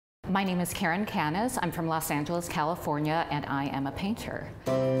My name is Kanas. I'm from Los Angeles, California, and I am a painter.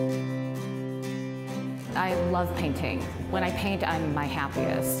 I love painting. When I paint, I'm my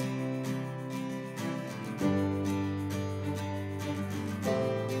happiest.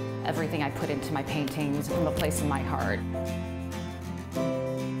 Everything I put into my paintings from a place in my heart.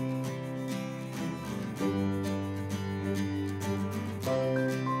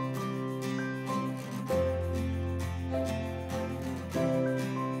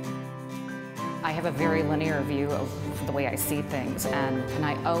 I have a very linear view of the way I see things, and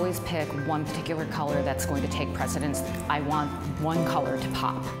I always pick one particular color that's going to take precedence. I want one color to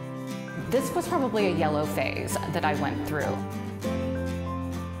pop. This was probably a yellow phase that I went through.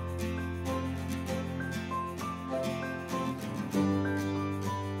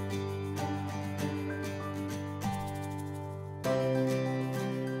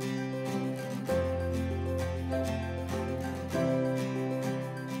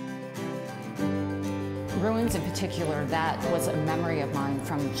 Ruins in particular, that was a memory of mine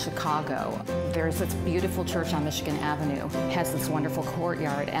from Chicago. There's this beautiful church on Michigan Avenue. It has this wonderful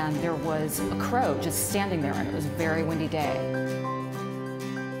courtyard, and there was a crow just standing there, and it was a very windy day.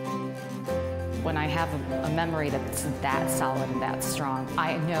 When I have a memory that's that solid and that strong,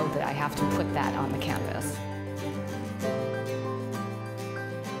 I know that I have to put that on the canvas.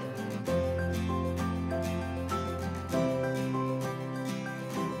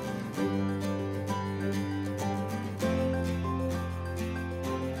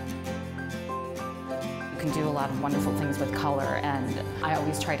 You can do a lot of wonderful things with color, and I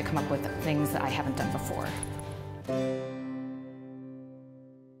always try to come up with things that I haven't done before.